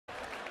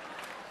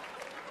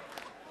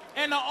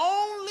And the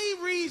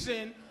only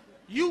reason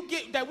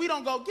that we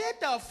don't go,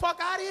 get the fuck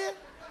out of here,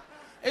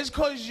 is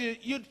because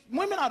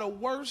women are the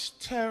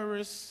worst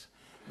terrorists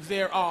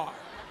there are.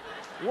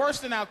 Worse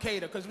than Al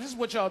Qaeda, because this is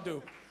what y'all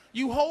do.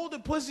 You hold the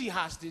pussy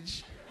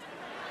hostage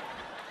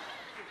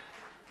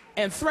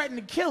and threaten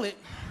to kill it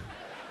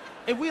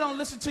if we don't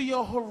listen to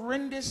your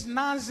horrendous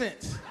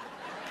nonsense.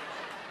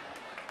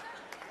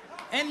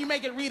 And you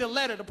make it read a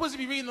letter. The pussy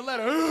be reading the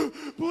letter.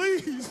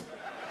 Please.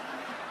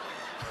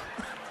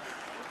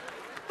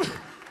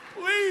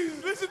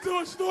 Please, listen to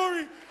her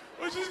story,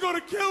 or she's gonna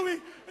kill me,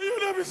 and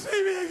you'll never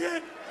see me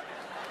again.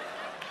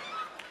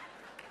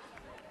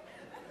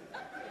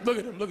 Look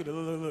at him, look.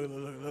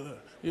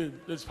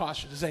 This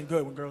posture, this ain't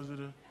good when girls do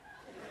that.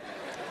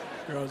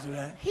 Girls do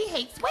that. He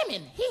hates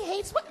women.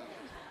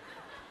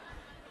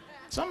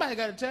 Somebody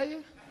gotta tell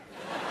you.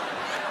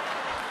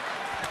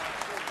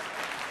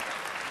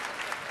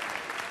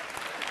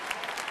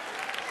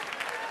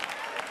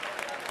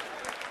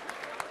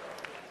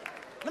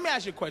 Let me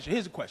ask you a question.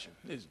 Here's a question.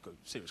 Here's a good,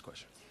 serious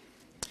question.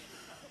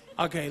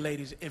 Okay,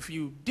 ladies, if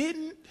you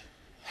didn't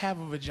have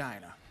a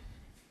vagina,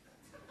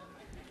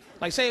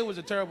 like say it was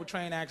a terrible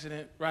train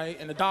accident, right?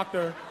 And the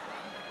doctor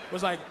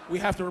was like, we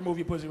have to remove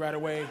your pussy right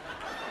away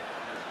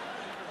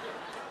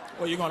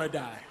or you're gonna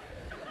die.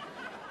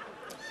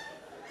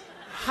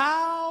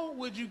 How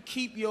would you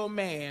keep your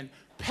man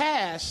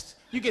past,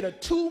 you get a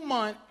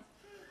 2-month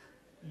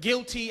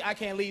guilty, I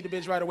can't leave the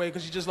bitch right away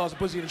because she just lost a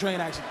pussy in a train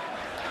accident.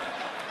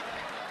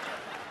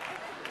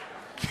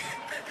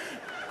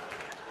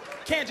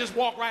 Can't just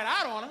walk right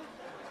out on her.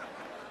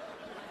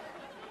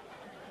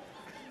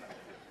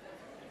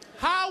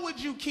 How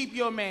would you keep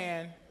your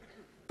man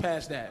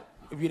past that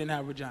if you didn't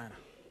have a vagina?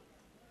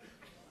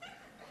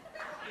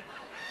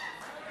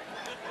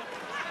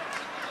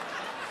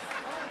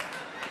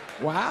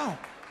 Wow.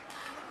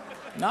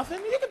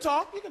 Nothing? You can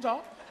talk.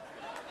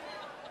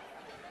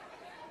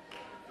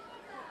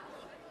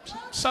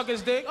 Suck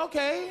his dick,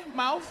 okay,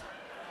 mouth.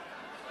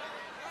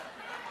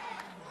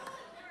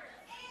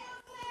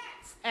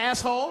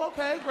 Asshole,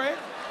 okay, great.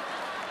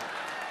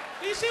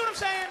 Do you see what I'm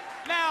saying?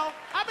 Now,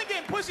 I've been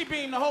getting pussy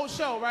beamed the whole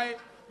show, right?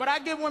 But I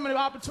give women the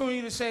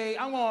opportunity to say,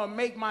 I'm gonna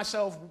make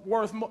myself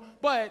worth more.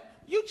 But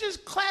you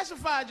just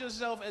classified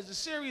yourself as a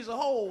series of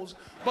holes,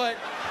 but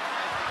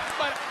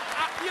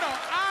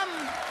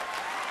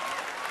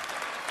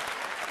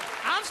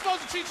I'm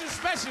supposed to treat you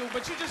special,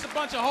 but you're just a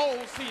bunch of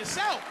holes to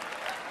yourself.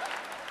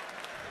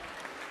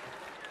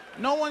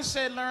 No one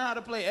said learn how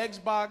to play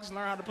Xbox,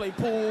 learn how to play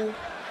pool,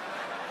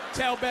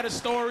 tell better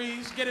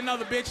stories, get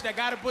another bitch that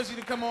got a pussy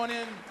to come on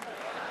in.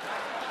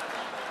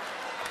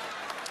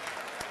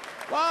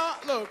 Well,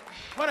 look,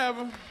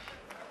 whatever.